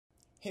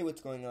Hey,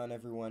 what's going on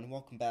everyone?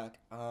 Welcome back.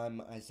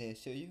 I'm Isaiah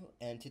Soyu,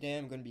 and today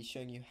I'm going to be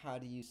showing you how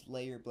to use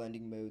layer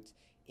blending modes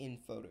in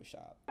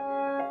Photoshop.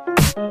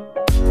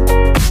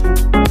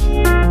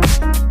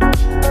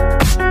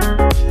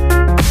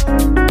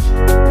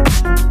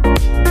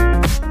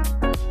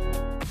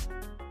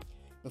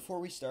 Before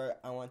we start,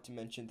 I want to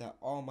mention that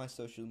all my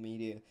social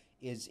media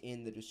is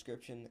in the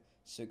description,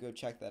 so go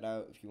check that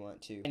out if you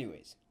want to.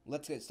 Anyways,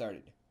 let's get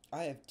started.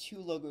 I have two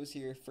logos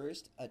here.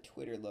 First, a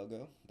Twitter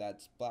logo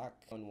that's black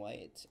on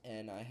white,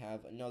 and I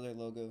have another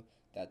logo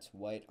that's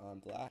white on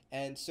black.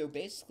 And so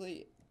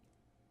basically,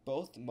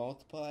 both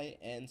multiply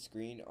and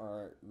screen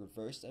are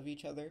reverse of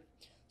each other.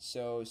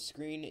 So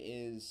screen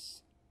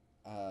is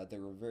the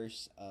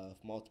reverse of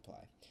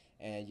multiply,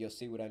 and you'll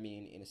see what I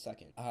mean in a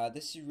second.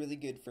 This is really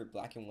good for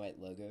black and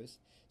white logos.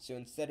 So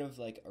instead of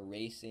like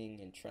erasing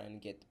and trying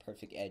to get the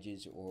perfect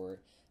edges or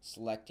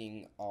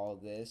selecting all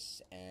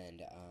this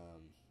and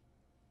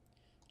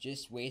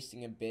just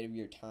wasting a bit of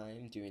your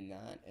time doing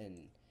that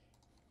and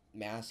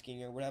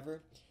masking or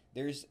whatever,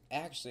 there's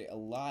actually a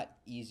lot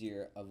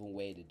easier of a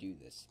way to do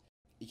this.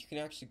 You can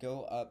actually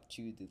go up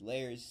to the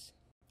layers,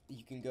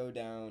 you can go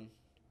down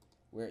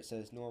where it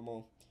says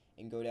normal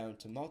and go down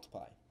to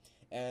multiply.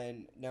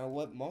 And now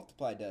what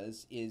multiply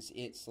does is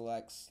it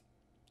selects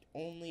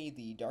only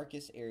the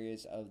darkest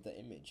areas of the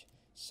image.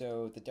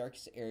 So the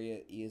darkest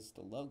area is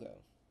the logo.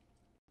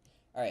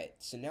 Alright,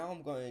 so now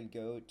I'm going to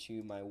go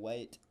to my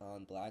white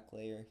on black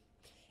layer,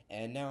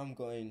 and now I'm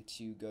going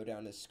to go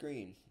down to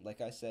screen. Like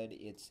I said,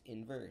 it's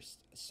inversed,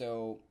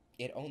 so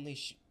it only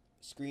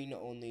screen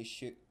only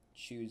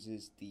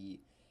chooses the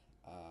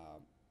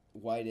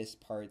whitest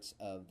parts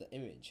of the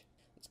image.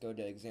 Let's go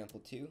to example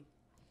 2.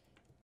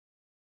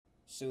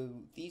 So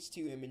these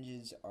two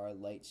images are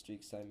light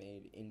streaks I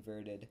made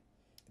inverted.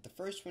 The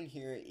first one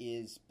here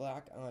is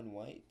black on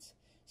white,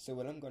 so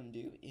what I'm going to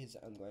do is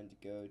I'm going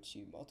to go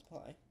to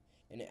multiply.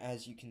 And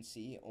as you can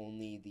see,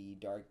 only the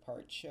dark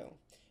parts show,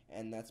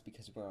 and that's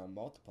because we're on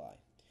multiply.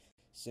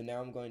 So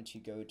now I'm going to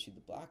go to the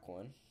black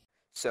one.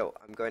 So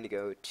I'm going to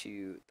go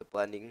to the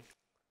blending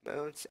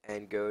modes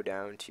and go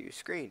down to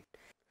screen.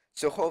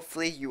 So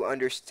hopefully you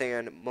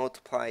understand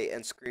multiply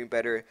and screen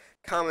better.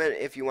 Comment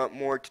if you want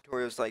more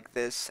tutorials like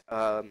this.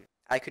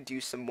 I could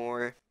do some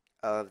more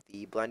of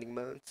the blending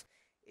modes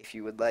if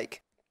you would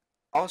like.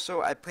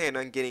 Also, I plan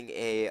on getting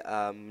a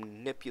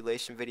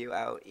manipulation video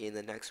out in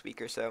the next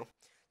week or so.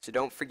 So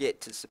don't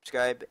forget to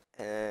subscribe,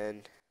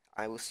 and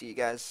I will see you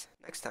guys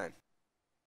next time.